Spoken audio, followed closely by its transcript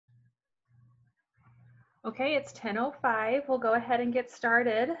Okay, it's 10:05. We'll go ahead and get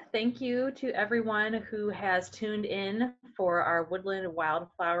started. Thank you to everyone who has tuned in for our Woodland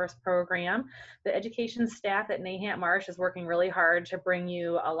Wildflowers program. The education staff at Nahant Marsh is working really hard to bring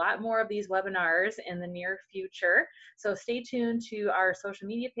you a lot more of these webinars in the near future. So stay tuned to our social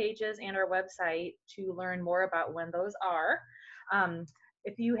media pages and our website to learn more about when those are.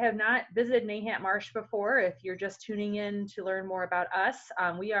 If you have not visited Nahant Marsh before, if you're just tuning in to learn more about us,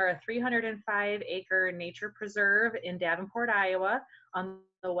 we are a 305-acre nature preserve in Davenport, Iowa, on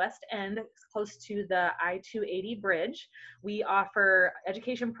the west end, close to the I-280 bridge. We offer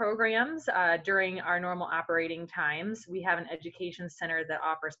education programs during our normal operating times. We have an education center that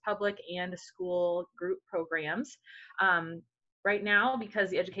offers public and school group programs. Right now, because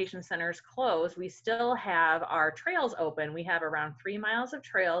the education center is closed, we still have our trails open. We have around 3 miles of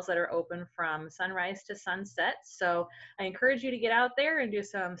trails that are open from sunrise to sunset. So I encourage you to get out there and do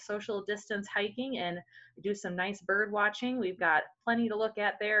some social distance hiking and do some nice bird watching. We've got plenty to look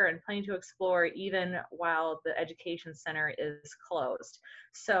at there and plenty to explore even while the education center is closed.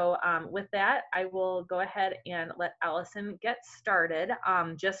 So with that, I will go ahead and let Allison get started.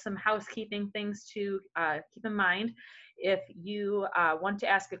 Just some housekeeping things to keep in mind. If you want to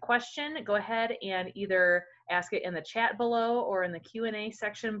ask a question, go ahead and either ask it in the chat below or in the Q&A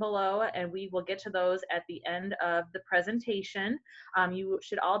section below, and we will get to those at the end of the presentation. You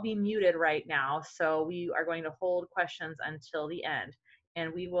should all be muted right now, so we are going to hold questions until the end.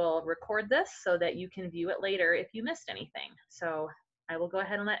 And we will record this so that you can view it later if you missed anything. So I will go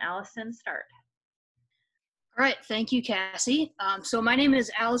ahead and let Allison start. All right, thank you, Cassie. So my name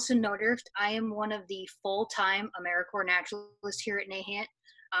is Allison Nodrift. I am one of the full-time AmeriCorps naturalists here at Nahant.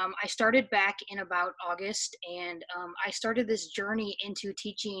 I started back in about August, and I started this journey into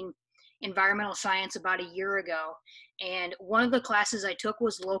teaching environmental science about a year ago. And one of the classes I took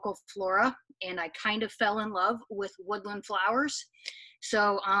was local flora, and I kind of fell in love with woodland flowers.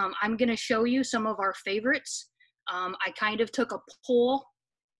 So I'm going to show you some of our favorites. I kind of took a poll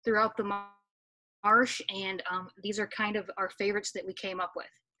throughout the marsh, and these are kind of our favorites that we came up with.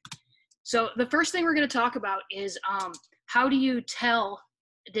 So the first thing we're going to talk about is how do you tell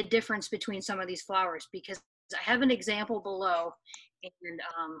the difference between some of these flowers, because I have an example below, and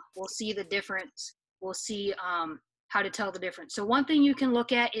we'll see the difference. We'll see how to tell the difference. So one thing you can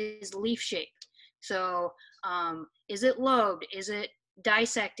look at is leaf shape. So is it lobed? Is it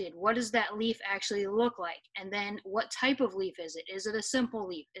dissected? What does that leaf actually look like? And then what type of leaf is it? Is it a simple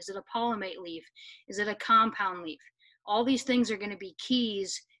leaf? Is it a polymate leaf? Is it a compound leaf? All these things are going to be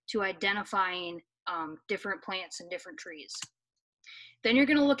keys to identifying different plants and different trees. Then you're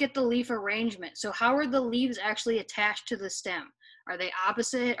going to look at the leaf arrangement. So how are the leaves actually attached to the stem? Are they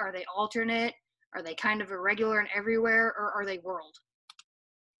opposite? Are they alternate? Are they kind of irregular and everywhere, or are they whorled?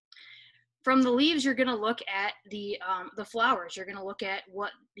 From the leaves, you're going to look at the flowers. You're going to look at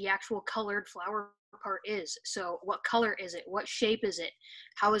what the actual colored flower part is. So what color is it? What shape is it?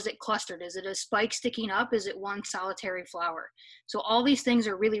 How is it clustered? Is it a spike sticking up? Is it one solitary flower? So all these things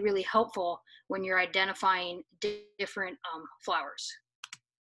are really, really helpful when you're identifying different flowers.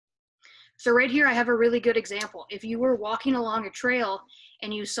 So right here, I have a really good example. If you were walking along a trail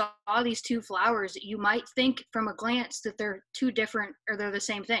and you saw these two flowers, you might think from a glance that they're two different, or they're the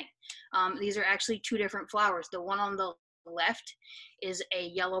same thing. These are actually two different flowers. The one on the left is a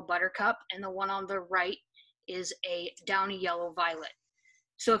yellow buttercup, and the one on the right is a downy yellow violet.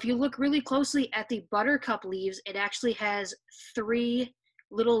 So if you look really closely at the buttercup leaves, it actually has 3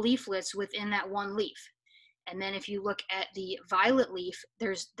 little leaflets within that one leaf. And then if you look at the violet leaf,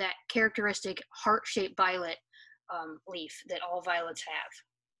 there's that characteristic heart-shaped violet leaf that all violets have.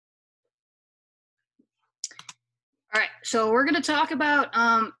 All right, so we're going to talk about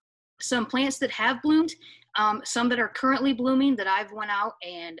some plants that have bloomed, some that are currently blooming that I've went out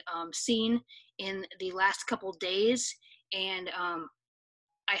and seen in the last couple days. And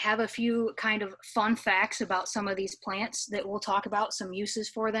I have a few kind of fun facts about some of these plants that we'll talk about, some uses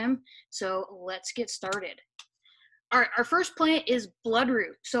for them. So let's get started. All right, our first plant is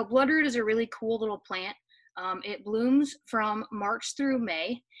bloodroot. So bloodroot is a really cool little plant. It blooms from March through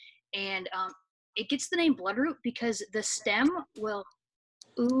May, and it gets the name bloodroot because the stem will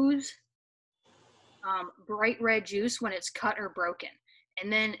ooze bright red juice when it's cut or broken.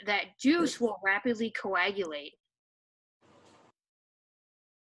 And then that juice will rapidly coagulate.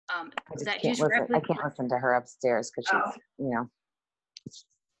 I can't listen to her upstairs because she's, you know.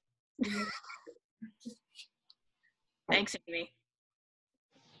 Thanks, Amy.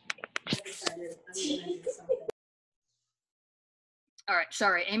 All right,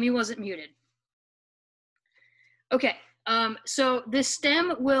 sorry, Amy wasn't muted. Okay, so this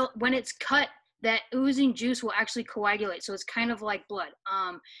stem will, when it's cut, that oozing juice will actually coagulate. So it's kind of like blood.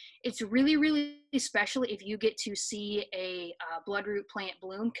 It's really, really special if you get to see a bloodroot plant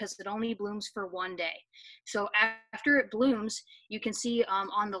bloom, because it only blooms for one day. So after it blooms, you can see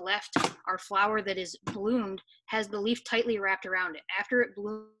on the left, our flower that is bloomed has the leaf tightly wrapped around it. After it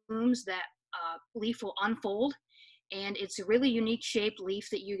blooms, that leaf will unfold, and it's a really unique shaped leaf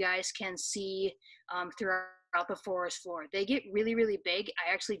that you guys can see throughout the forest floor. They get really, really big.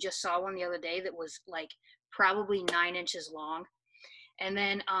 I actually just saw one the other day that was like probably 9 inches long. And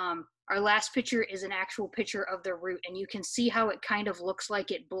then our last picture is an actual picture of the root, and you can see how it kind of looks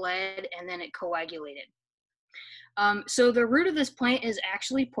like it bled and then it coagulated. So the root of this plant is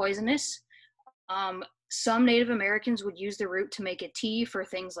actually poisonous. Some Native Americans would use the root to make a tea for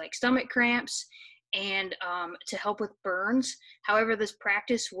things like stomach cramps and to help with burns. However, this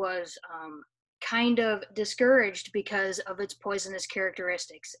practice was kind of discouraged because of its poisonous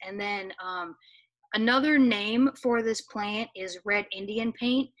characteristics. And then another name for this plant is red Indian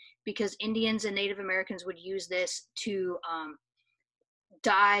paint, because Indians and Native Americans would use this to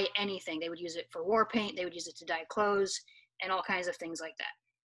dye anything. They would use it for war paint, they would use it to dye clothes, and all kinds of things like that.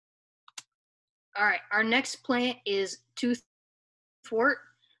 All right, our next plant is toothwort.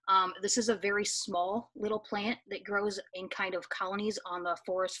 This is a very small little plant that grows in kind of colonies on the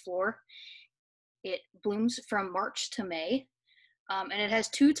forest floor. It blooms from March to May, and it has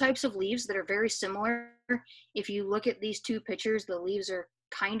two types of leaves that are very similar. If you look at these two pictures, the leaves are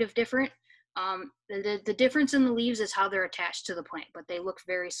kind of different. The difference in the leaves is how they're attached to the plant, but they look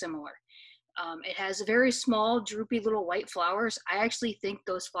very similar. It has very small, droopy little white flowers. I actually think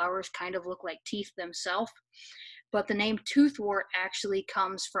those flowers kind of look like teeth themselves, but the name toothwort actually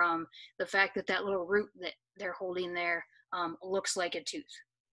comes from the fact that that little root that they're holding there looks like a tooth.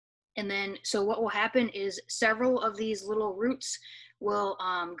 And then, so what will happen is several of these little roots will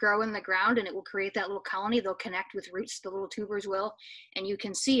grow in the ground, and it will create that little colony. They'll connect with roots, the little tubers will, and you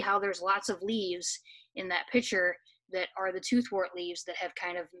can see how there's lots of leaves in that picture that are the toothwort leaves that have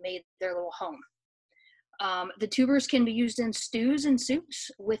kind of made their little home. The tubers can be used in stews and soups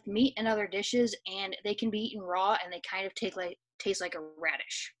with meat and other dishes, and they can be eaten raw, and they kind of taste like a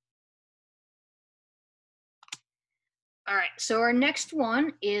radish. All right, so our next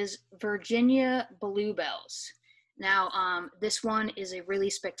one is Virginia bluebells. Now, this one is a really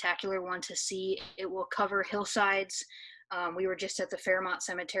spectacular one to see. It will cover hillsides. We were just at the Fairmont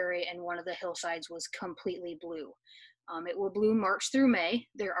Cemetery, and one of the hillsides was completely blue. It will bloom March through May.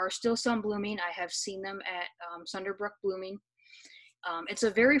 There are still some blooming. I have seen them at Sunderbrook blooming. It's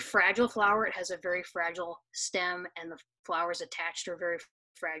a very fragile flower. It has a very fragile stem, and the flowers attached are very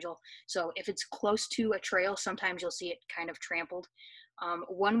fragile. So if it's close to a trail, sometimes you'll see it kind of trampled.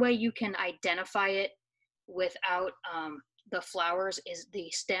 One way you can identify it without the flowers is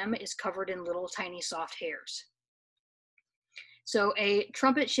the stem is covered in little tiny soft hairs. So a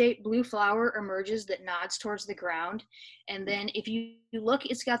trumpet-shaped blue flower emerges that nods towards the ground. And then if you look,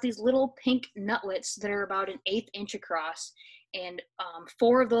 it's got these little pink nutlets that are about 1/8 inch across. And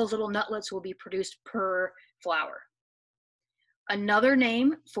 4 of those little nutlets will be produced per flower. Another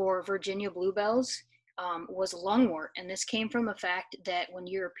name for Virginia bluebells was lungwort, and this came from the fact that when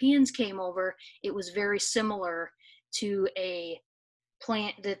Europeans came over, it was very similar to a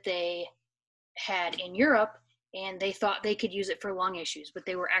plant that they had in Europe, and they thought they could use it for lung issues, but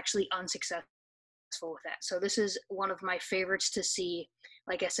they were actually unsuccessful with that. So this is one of my favorites to see.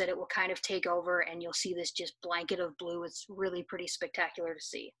 Like I said, it will kind of take over, and you'll see this just blanket of blue. It's really pretty spectacular to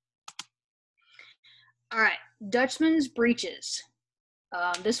see. All right, Dutchman's breeches.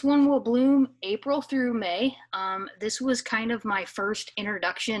 This one will bloom April through May. This was kind of my first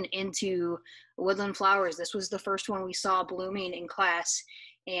introduction into woodland flowers. This was the first one we saw blooming in class,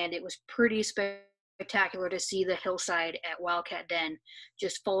 and it was pretty spectacular to see the hillside at Wildcat Den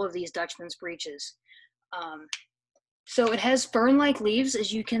just full of these Dutchman's breeches. So it has fern-like leaves,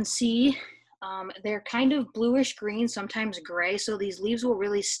 as you can see. They're kind of bluish green, sometimes gray, so these leaves will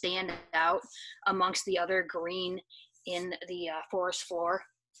really stand out amongst the other green in the forest floor.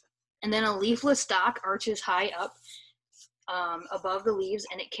 And then a leafless stalk arches high up above the leaves,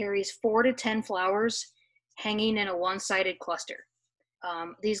 and it carries 4 to 10 flowers hanging in a one-sided cluster.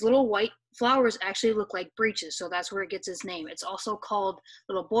 These little white flowers actually look like breeches, so that's where it gets its name. It's also called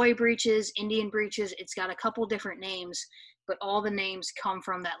little boy breeches, Indian breeches. It's got a couple different names, but all the names come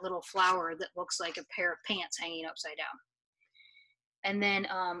from that little flower that looks like a pair of pants hanging upside down. And then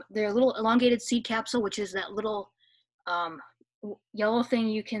their little elongated seed capsule, which is that little yellow thing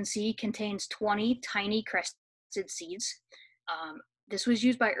you can see, contains 20 tiny crested seeds. This was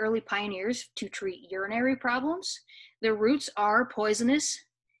used by early pioneers to treat urinary problems. The roots are poisonous,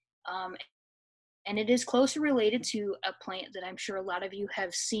 And it is closely related to a plant that I'm sure a lot of you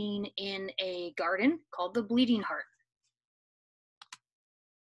have seen in a garden called the bleeding heart.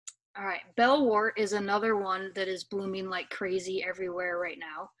 All right, bellwort is another one that is blooming like crazy everywhere right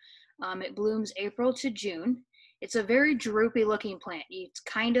now. It blooms April to June. It's a very droopy looking plant. It's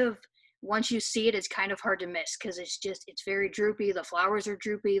kind of, once you see it, it's kind of hard to miss because it's very droopy. The flowers are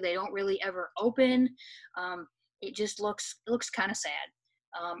droopy. They don't really ever open. It just looks kind of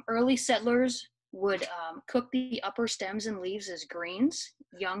sad. Early settlers would cook the upper stems and leaves as greens.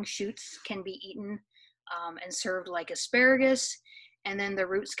 Young shoots can be eaten and served like asparagus. And then the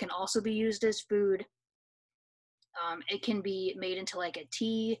roots can also be used as food. It can be made into like a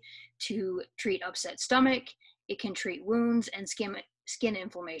tea to treat upset stomach. It can treat wounds and skin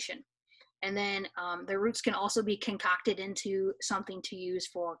inflammation. And then the roots can also be concocted into something to use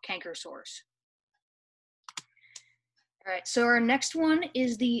for canker sores. All right, so our next one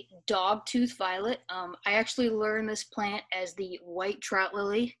is the dogtooth violet. I actually learned this plant as the white trout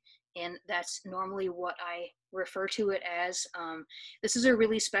lily, and that's normally what I refer to it as. This is a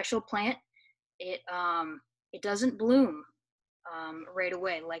really special plant. It doesn't bloom right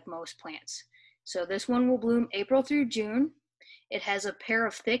away like most plants. So this one will bloom April through June. It has a pair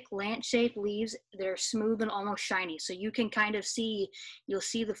of thick lance-shaped leaves that are smooth and almost shiny. So you can kind of see, you'll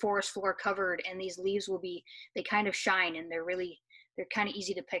see the forest floor covered, and these leaves they kind of shine, and they're kind of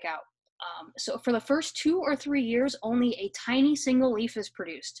easy to pick out. So for the first 2 or 3 years, only a tiny single leaf is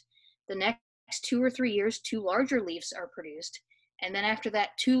produced. The next 2 or 3 years, 2 larger leaves are produced, and then after that,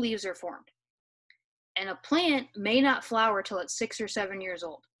 2 leaves are formed. And a plant may not flower till it's 6 or 7 years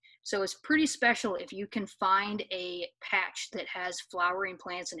old. So it's pretty special if you can find a patch that has flowering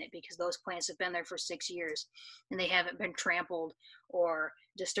plants in it, because those plants have been there for 6 years and they haven't been trampled or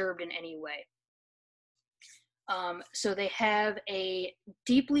disturbed in any way. So they have a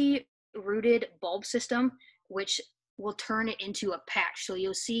deeply rooted bulb system, which will turn it into a patch. So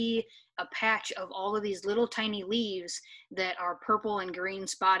you'll see a patch of all of these little tiny leaves that are purple and green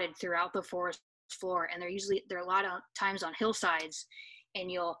spotted throughout the forest floor. And they're a lot of times on hillsides,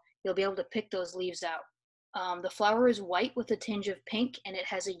 and you'll be able to pick those leaves out. The flower is white with a tinge of pink, and it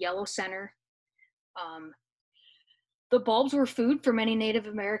has a yellow center. The bulbs were food for many Native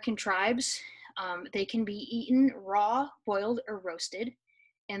American tribes. They can be eaten raw, boiled, or roasted,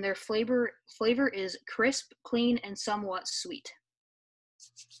 and their flavor is crisp, clean, and somewhat sweet.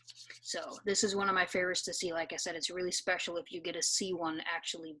 So this is one of my favorites to see. Like I said, it's really special if you get to see one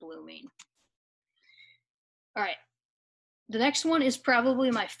actually blooming. All right. The next one is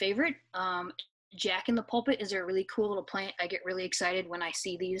probably my favorite. Jack in the Pulpit is a really cool little plant. I get really excited when I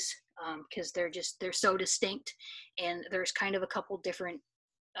see these because they're so distinct, and there's kind of a couple different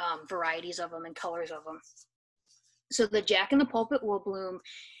varieties of them and colors of them. So the Jack in the Pulpit will bloom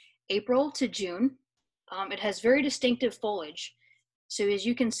April to June. It has very distinctive foliage. So as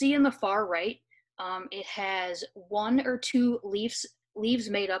you can see in the far right, it has 1 or 2 leaves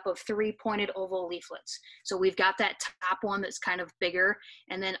made up of 3 pointed oval leaflets. So we've got that top one that's kind of bigger,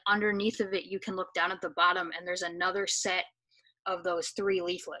 and then underneath of it you can look down at the bottom, and there's another set of those 3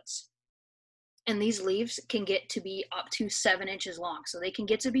 leaflets. And these leaves can get to be up to 7 inches long, so they can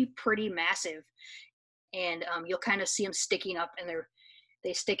get to be pretty massive. And you'll kind of see them sticking up, and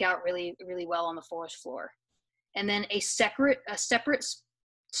they stick out really, really well on the forest floor. And then a separate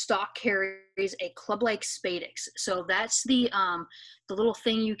stalk carries a club-like spadix. So that's the little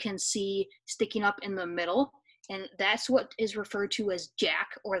thing you can see sticking up in the middle, and that's what is referred to as Jack,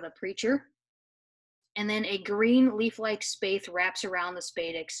 or the preacher. And then a green leaf-like spathe wraps around the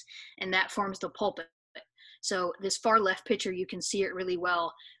spadix, and that forms the pulpit. So this far left picture, you can see it really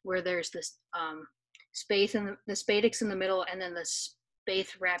well, where there's this spathe and the spadix in the middle, and then the spathe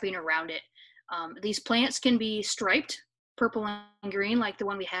wrapping around it. These plants can be striped, purple and green, like the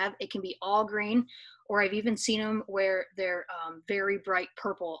one we have. It can be all green, or I've even seen them where they're very bright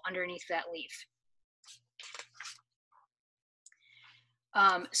purple underneath that leaf.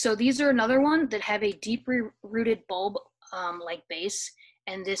 So these are another one that have a deeply rooted bulb like base,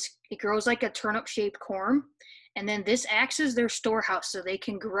 and it grows like a turnip-shaped corm. And then this acts as their storehouse, so they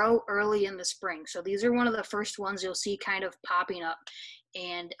can grow early in the spring. So these are one of the first ones you'll see kind of popping up.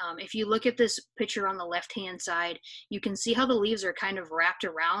 And if you look at this picture on the left-hand side, you can see how the leaves are kind of wrapped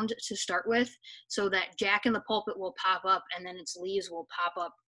around to start with, so that Jack in the Pulpit will pop up, and then its leaves will pop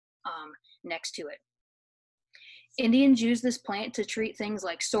up next to it. Indians use this plant to treat things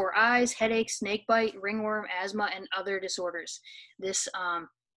like sore eyes, headaches, snakebite, ringworm, asthma, and other disorders. This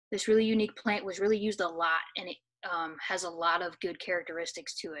really unique plant was really used a lot, and it has a lot of good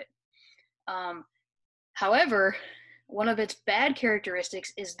characteristics to it. However, One of its bad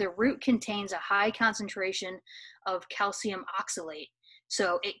characteristics is the root contains a high concentration of calcium oxalate,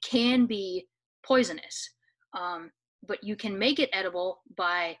 so it can be poisonous. But you can make it edible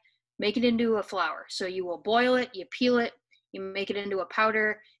by making it into a flower. So you will boil it, you peel it, you make it into a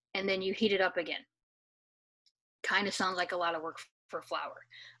powder, and then you heat it up again. Kind of sounds like a lot of work for flour.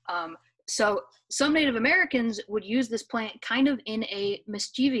 So some Native Americans would use this plant kind of in a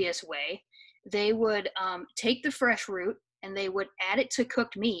mischievous way. They would take the fresh root and they would add it to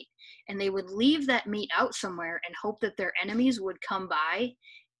cooked meat, and they would leave that meat out somewhere and hope that their enemies would come by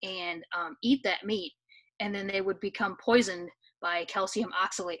and eat that meat, and then they would become poisoned by calcium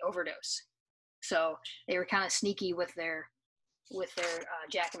oxalate overdose. So they were kind of sneaky with their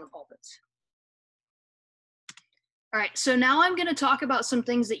jack-in-the-pulpits. All right, so now I'm going to talk about some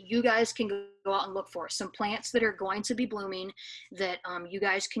things that you guys can go out and look for, some plants that are going to be blooming that you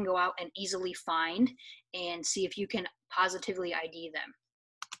guys can go out and easily find and see if you can positively ID them.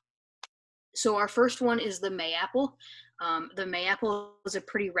 So our first one is the mayapple. The mayapple is a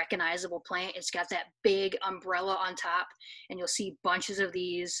pretty recognizable plant. It's got that big umbrella on top, and you'll see bunches of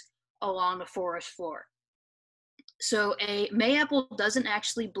these along the forest floor. So a mayapple doesn't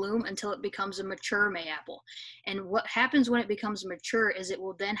actually bloom until it becomes a mature mayapple. And what happens when it becomes mature is it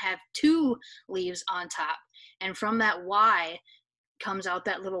will then have 2 leaves on top. And from that Y comes out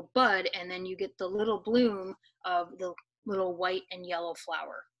that little bud, and then you get the little bloom of the little white and yellow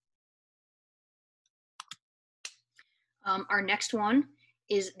flower. Our next one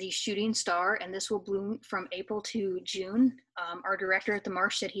is the shooting star, and this will bloom from April to June. Our director at the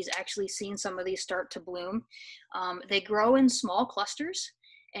marsh said he's actually seen some of these start to bloom. They grow in small clusters,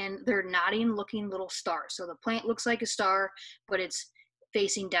 and they're nodding looking little stars. So the plant looks like a star, but it's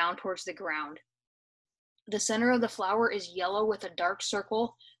facing down towards the ground. The center of the flower is yellow with a dark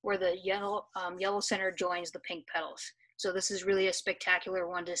circle where the yellow center joins the pink petals. So this is really a spectacular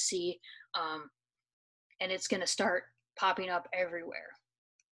one to see, and it's going to start popping up everywhere.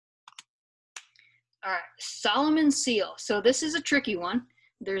 All right, Solomon seal. So this is a tricky one.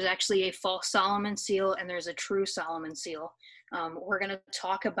 There's actually a false Solomon seal and there's a true Solomon seal. We're going to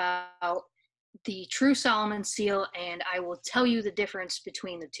talk about the true Solomon seal, and I will tell you the difference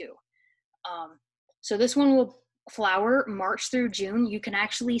between the two. So this one will flower March through June. You can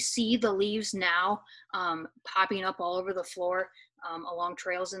actually see the leaves now popping up all over the floor along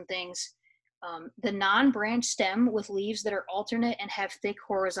trails and things. The non-branch stem with leaves that are alternate and have thick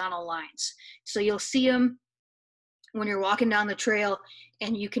horizontal lines. So you'll see them when you're walking down the trail,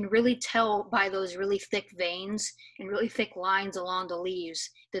 and you can really tell by those really thick veins and really thick lines along the leaves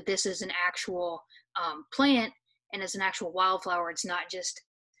that this is an actual plant and it's an actual wildflower. It's not just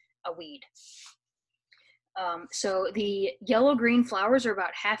a weed. So the yellow-green flowers are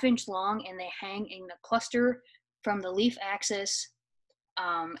about 1/2 inch long, and they hang in a cluster from the leaf axis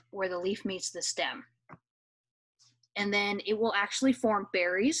where the leaf meets the stem. And then it will actually form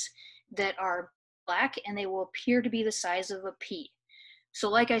berries that are black, and they will appear to be the size of a pea. So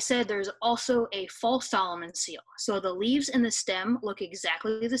like I said, there's also a false Solomon seal. So the leaves and the stem look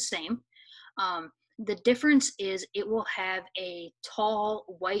exactly the same. The difference is it will have a tall,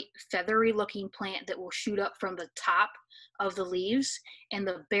 white, feathery looking plant that will shoot up from the top of the leaves, and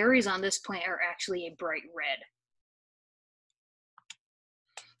the berries on this plant are actually a bright red.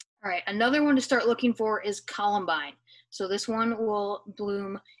 All right, another one to start looking for is columbine. So this one will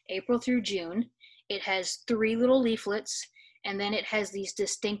bloom April through June. It has 3 little leaflets, and then it has these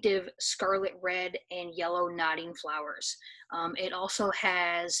distinctive scarlet red and yellow nodding flowers. It also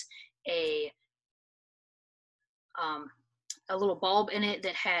has a little bulb in it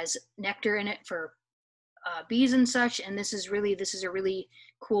that has nectar in it for bees and such, and this is a really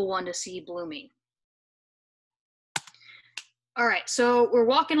cool one to see blooming. All right, so we're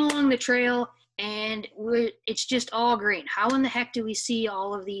walking along the trail, and it's just all green. How in the heck do we see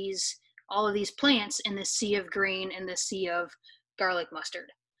all of these plants in this sea of green and this sea of garlic mustard?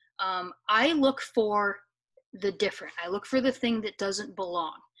 I look for the different. I look for the thing that doesn't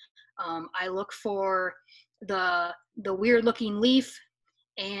belong. I look for the weird looking leaf,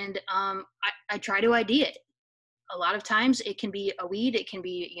 and I try to ID it. A lot of times it can be a weed, it can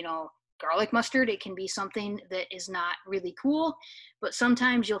be, garlic mustard, it can be something that is not really cool, but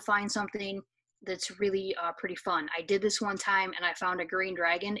sometimes you'll find something that's really pretty fun. I did this one time and I found a green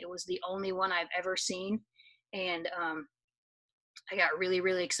dragon. It was the only one I've ever seen, and I got really,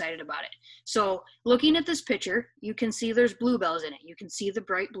 really excited about it. So looking at this picture, you can see there's bluebells in it. You can see the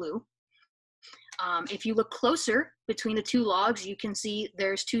bright blue. If you look closer between the 2 logs, you can see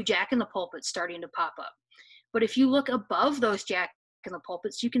there's 2 jack-in-the-pulpits starting to pop up. But if you look above those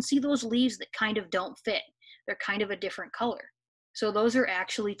jack-in-the-pulpits, you can see those leaves that kind of don't fit. they're kind of a different color. So those are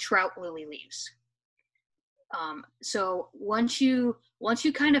actually trout lily leaves. So once you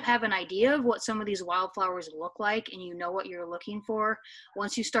kind of have an idea of what some of these wildflowers look like and you know what you're looking for,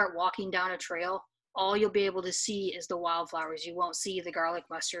 once you start walking down a trail, all you'll be able to see is the wildflowers. You won't see the garlic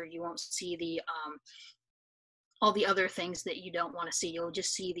mustard. You won't see the all the other things that you don't want to see. You'll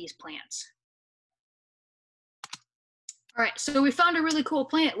just see these plants. All right, so we found a really cool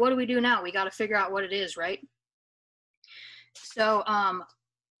plant. What do we do now? We got to figure out what it is, right? So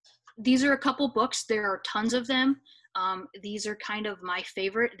these are a couple books. There are tons of them. These are kind of my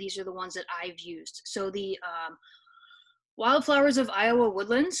favorite. These are the ones that I've used. So the Wildflowers of Iowa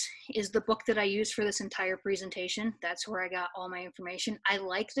Woodlands is the book that I used for this entire presentation. That's where I got all my information. I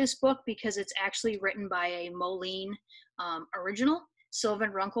like this book because it's actually written by a Moline original. Sylvan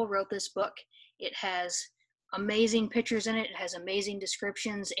Runkle wrote this book. It has amazing pictures in it. It has amazing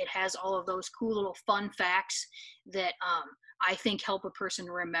descriptions. It has all of those cool little fun facts that I think help a person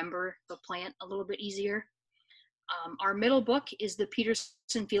remember the plant a little bit easier. Our middle book is the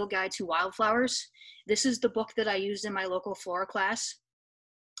Peterson Field Guide to Wildflowers. This is the book that I used in my local flora class.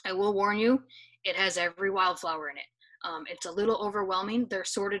 I will warn you, it has every wildflower in it. It's a little overwhelming. They're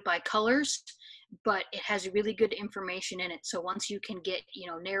sorted by colors, but it has really good information in it. So once you can get,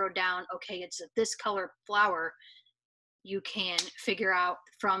 narrowed down, okay, it's this color flower, you can figure out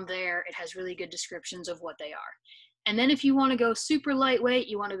from there. It has really good descriptions of what they are. And then if you want to go super lightweight,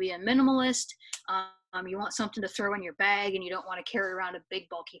 you want to be a minimalist, you want something to throw in your bag and you don't want to carry around a big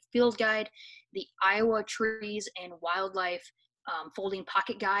bulky field guide, the Iowa Trees and Wildlife Folding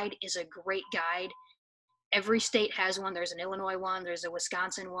Pocket Guide is a great guide. Every state has one. There's an Illinois one, there's a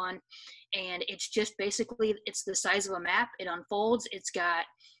Wisconsin one, and it's just basically, it's the size of a map. It unfolds. It's got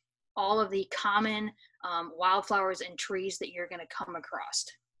all of the common wildflowers and trees that you're going to come across.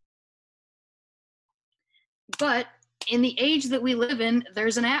 But in the age that we live in,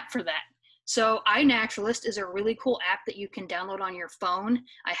 there's an app for that. So iNaturalist is a really cool app that you can download on your phone.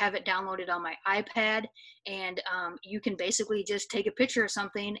 I have it downloaded on my iPad, and you can basically just take a picture of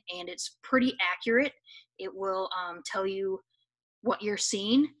something and it's pretty accurate. It will tell you what you're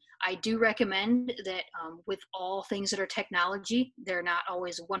seeing. I do recommend that with all things that are technology, they're not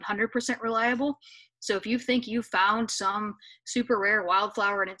always 100% reliable. So if you think you found some super rare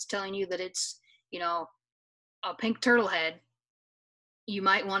wildflower and it's telling you that it's, a pink turtle head, you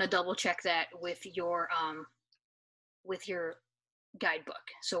might want to double check that with your guidebook.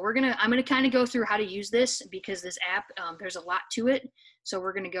 So I'm gonna kind of go through how to use this because this app, there's a lot to it. So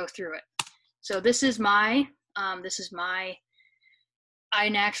we're gonna go through it. So this is my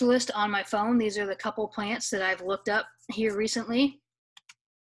iNaturalist on my phone. These are the couple plants that I've looked up here recently.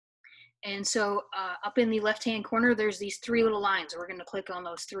 And so up in the left-hand corner, there's these three little lines. We're going to click on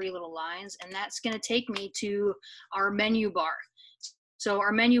those three little lines, and that's going to take me to our menu bar. So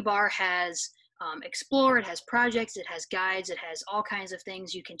our menu bar has Explore, it has projects, it has guides, it has all kinds of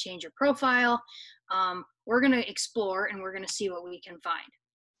things. You can change your profile. We're going to explore, and we're going to see what we can find.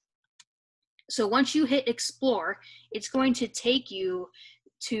 So once you hit Explore, it's going to take you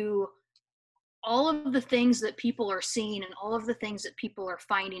to all of the things that people are seeing and all of the things that people are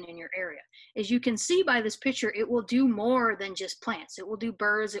finding in your area. As you can see by this picture, it will do more than just plants. It will do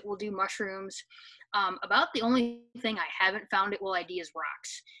birds, it will do mushrooms. About the only thing I haven't found it will ID is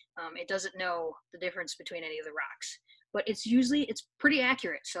rocks. It doesn't know the difference between any of the rocks, but it's pretty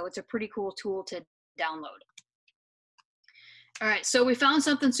accurate. So it's a pretty cool tool to download. All right, so we found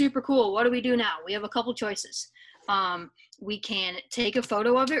something super cool. What do we do now? We have a couple choices. We can take a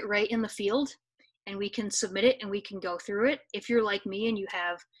photo of it right in the field, and we can submit it and we can go through it. If you're like me and you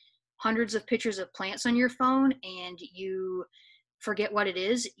have hundreds of pictures of plants on your phone and you forget what it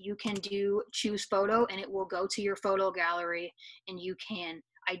is, you can do choose photo and it will go to your photo gallery and you can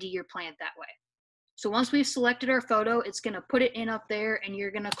ID your plant that way. So once we've selected our photo, it's going to put it in up there and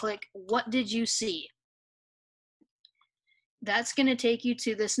you're going to click, what did you see? That's going to take you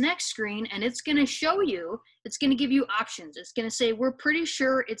to this next screen and it's going to show you, it's going to give you options. It's going to say, we're pretty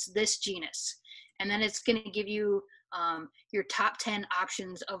sure it's this genus. And then it's going to give you your top 10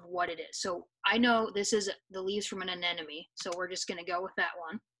 options of what it is. So I know this is the leaves from an anemone, so we're just going to go with that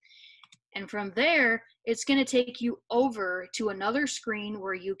one. And from there, it's going to take you over to another screen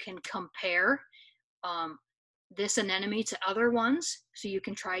where you can compare this anemone to other ones. So you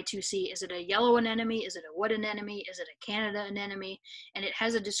can try to see, is it a yellow anemone? Is it a wood anemone? Is it a Canada anemone? And it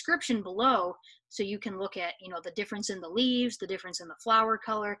has a description below, so you can look at, the difference in the leaves, the difference in the flower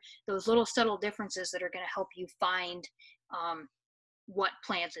color, those little subtle differences that are going to help you find what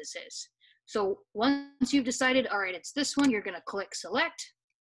plant this is. So once you've decided, all right, it's this one, you're going to click select.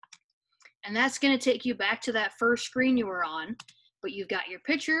 And that's going to take you back to that first screen you were on, but you've got your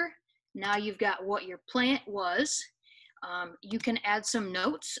picture. Now you've got what your plant was. You can add some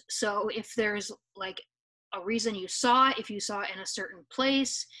notes. So if there's like a reason you saw it, if you saw it in a certain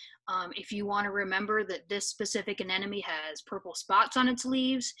place, if you want to remember that this specific anemone has purple spots on its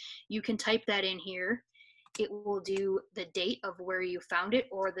leaves, you can type that in here. It will do the date of where you found it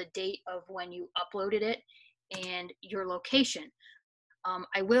or the date of when you uploaded it and your location.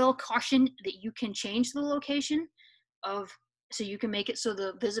 I will caution that you can change the location so you can make it so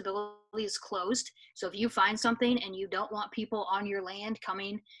the visibility is closed. So if you find something and you don't want people on your land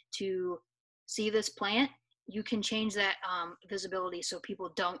coming to see this plant, you can change that visibility so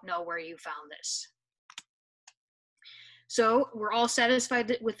people don't know where you found this. So we're all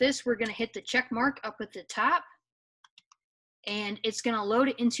satisfied with this. We're gonna hit the check mark up at the top and it's gonna load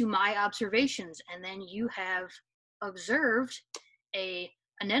it into my observations. And then you have observed an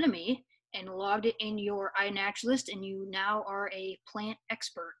anemone and logged it in your iNaturalist, and you now are a plant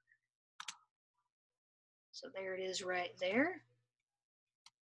expert. So there it is right there.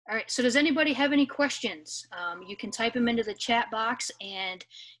 All right, so does anybody have any questions? You can type them into the chat box and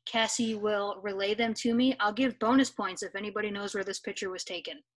Cassie will relay them to me. I'll give bonus points if anybody knows where this picture was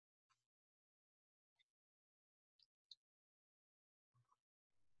taken.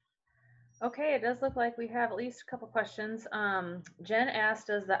 Okay, it does look like we have at least a couple questions. Jen asked,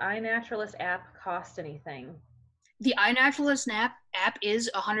 does the iNaturalist app cost anything? The iNaturalist app is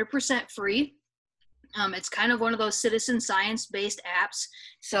 100% free. It's kind of one of those citizen science-based apps.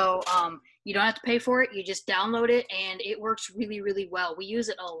 So you don't have to pay for it. You just download it, and it works really, really well. We use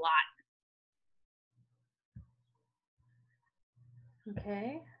it a lot.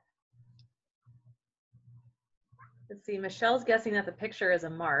 Okay. Let's see. Michelle's guessing that the picture is a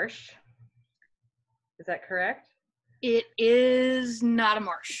marsh. Is that correct? It is not a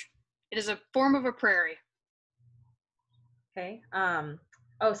marsh. It is a form of a prairie. Okay.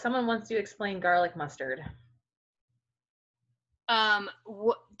 Oh, someone wants to explain garlic mustard.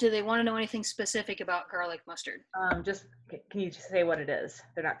 Do they want to know anything specific about garlic mustard? Just can you just say what it is?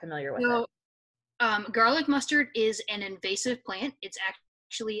 They're not familiar with it. Garlic mustard is an invasive plant. It's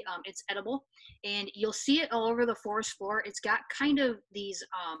actually it's edible, and you'll see it all over the forest floor. It's got kind of these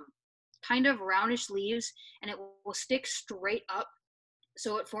kind of roundish leaves, and it will stick straight up.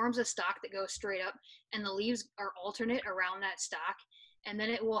 So it forms a stalk that goes straight up, and the leaves are alternate around that stalk. And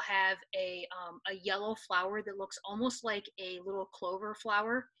then it will have a yellow flower that looks almost like a little clover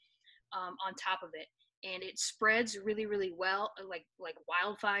flower on top of it. And it spreads really, really well, like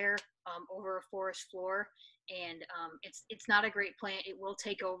wildfire over a forest floor. And it's not a great plant. It will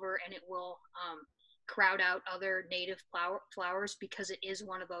take over, and it will crowd out other native flowers because it is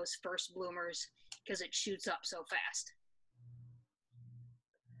one of those first bloomers because it shoots up so fast.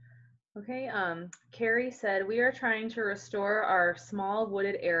 Okay, Carrie said, we are trying to restore our small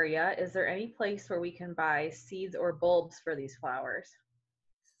wooded area. Is there any place where we can buy seeds or bulbs for these flowers?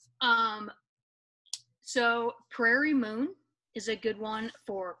 So Prairie Moon is a good one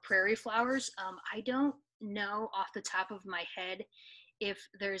for prairie flowers. I don't know off the top of my head if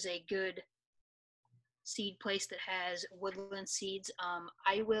there's a good seed place that has woodland seeds.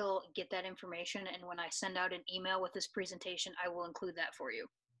 I will get that information, and when I send out an email with this presentation, I will include that for you.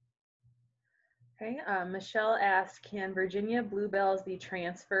 Okay, Michelle asked, can Virginia bluebells be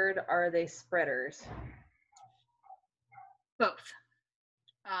transferred? Are they spreaders? Both.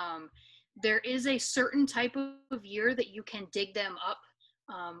 There is a certain type of year that you can dig them up.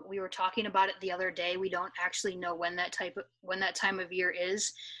 We were talking about it the other day. We don't actually know when that time of year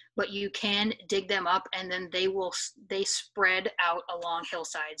is, but you can dig them up, and then they spread out along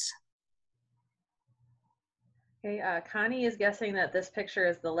hillsides. Okay, Connie is guessing that this picture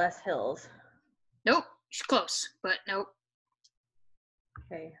is the Les Hills. Nope, she's close, but nope.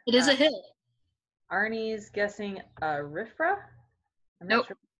 Okay. It is a hill. Arnie's guessing Rifra? Nope.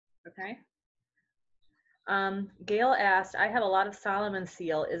 Sure. Okay. Gail asked, I have a lot of Solomon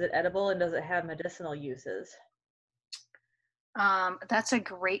seal. Is it edible, and does it have medicinal uses? That's a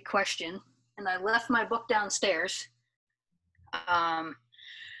great question. And I left my book downstairs.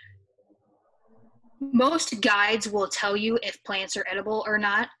 Most guides will tell you if plants are edible or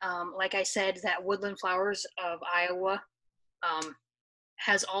not. Like I said, that Woodland Flowers of Iowa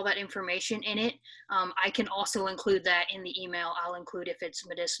has all that information in it. I can also include that in the email. I'll include if it's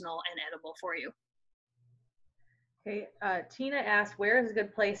medicinal and edible for you. Okay, Tina asked, where is a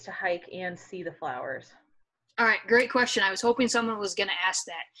good place to hike and see the flowers? All right, great question. I was hoping someone was going to ask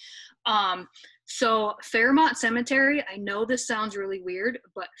that. So Fairmont Cemetery, I know this sounds really weird,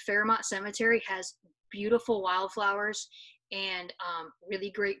 but Fairmont Cemetery has beautiful wildflowers and really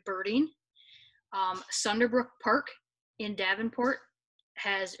great birding. Sunderbrook Park in Davenport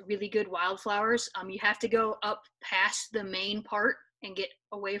has really good wildflowers. You have to go up past the main part and get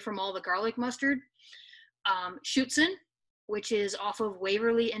away from all the garlic mustard. Schutzen, which is off of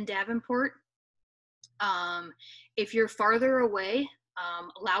Waverly and Davenport. If you're farther away,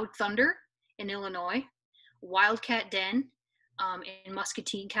 Loud Thunder in Illinois, Wildcat Den in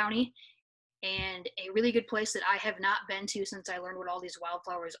Muscatine County, and a really good place that I have not been to since I learned what all these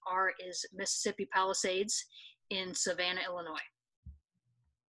wildflowers are is Mississippi Palisades in Savannah, Illinois.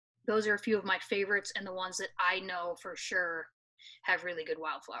 Those are a few of my favorites and the ones that I know for sure have really good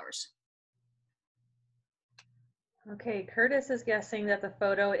wildflowers. Okay, Curtis is guessing that the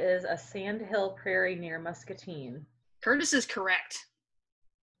photo is a sandhill prairie near Muscatine. Curtis is correct.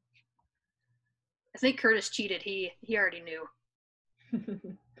 I think Curtis cheated. He already knew.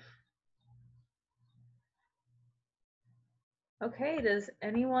 Okay, does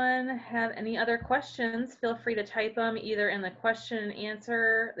anyone have any other questions? Feel free to type them either in the question and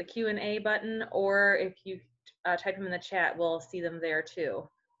answer, the Q&A button, or if you type them in the chat, we'll see them there too.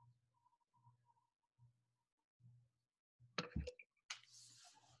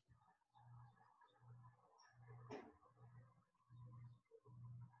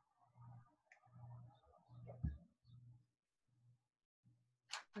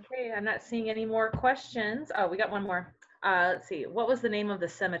 Okay, I'm not seeing any more questions. Oh, we got one more. Let's see, what was the name of the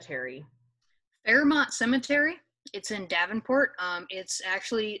cemetery? Fairmont Cemetery. It's in Davenport. It's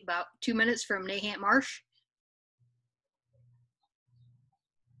actually about 2 minutes from Nahant Marsh.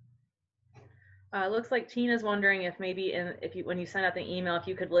 Looks like Tina's wondering if maybe when you send out the email, if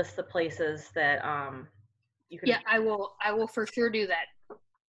you could list the places that you could. Yeah, I will for sure do that.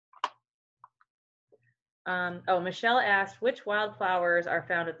 Oh, Michelle asked, which wildflowers are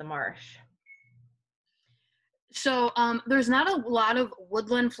found at the marsh? So there's not a lot of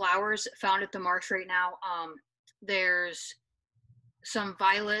woodland flowers found at the marsh right now. There's some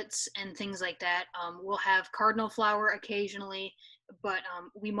violets and things like that. We'll have cardinal flower occasionally, but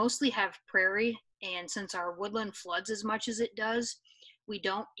we mostly have prairie, and since our woodland floods as much as it does, we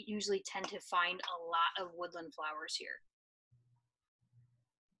don't usually tend to find a lot of woodland flowers here.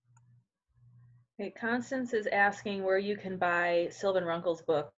 Okay, Constance is asking where you can buy Sylvan Runkle's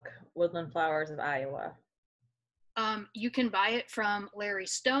book, Woodland Flowers of Iowa. You can buy it from Larry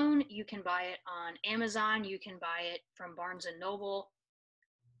Stone. You can buy it on Amazon. You can buy it from Barnes and Noble.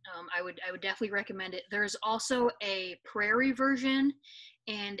 I would definitely recommend it. There's also a prairie version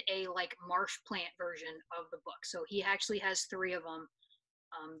and a like marsh plant version of the book. So he actually has 3 of them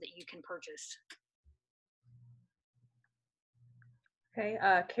that you can purchase. Okay,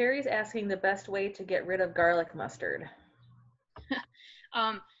 Carrie's asking the best way to get rid of garlic mustard.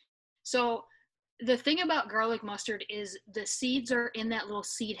 So the thing about garlic mustard is the seeds are in that little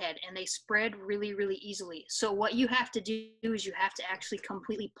seed head and they spread really, really easily. So what you have to do is you have to actually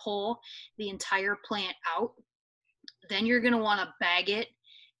completely pull the entire plant out. Then you're going to want to bag it,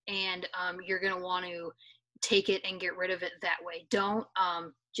 and you're going to want to take it and get rid of it that way. Don't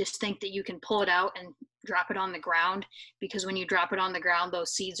just think that you can pull it out and drop it on the ground, because when you drop it on the ground,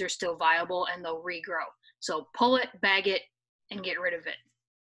 those seeds are still viable and they'll regrow. So pull it, bag it, and get rid of it.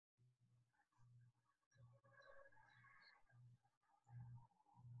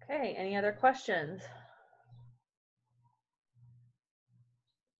 Okay, any other questions?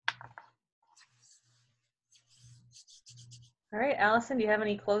 All right, Allison, do you have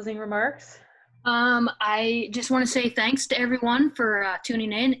any closing remarks? I just want to say thanks to everyone for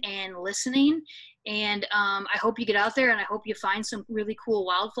tuning in and listening. And I hope you get out there and I hope you find some really cool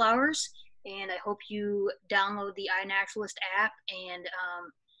wildflowers. And I hope you download the iNaturalist app, and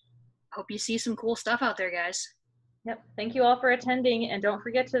hope you see some cool stuff out there, guys. Yep. Thank you all for attending, and don't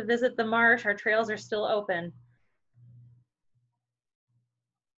forget to visit the marsh. Our trails are still open.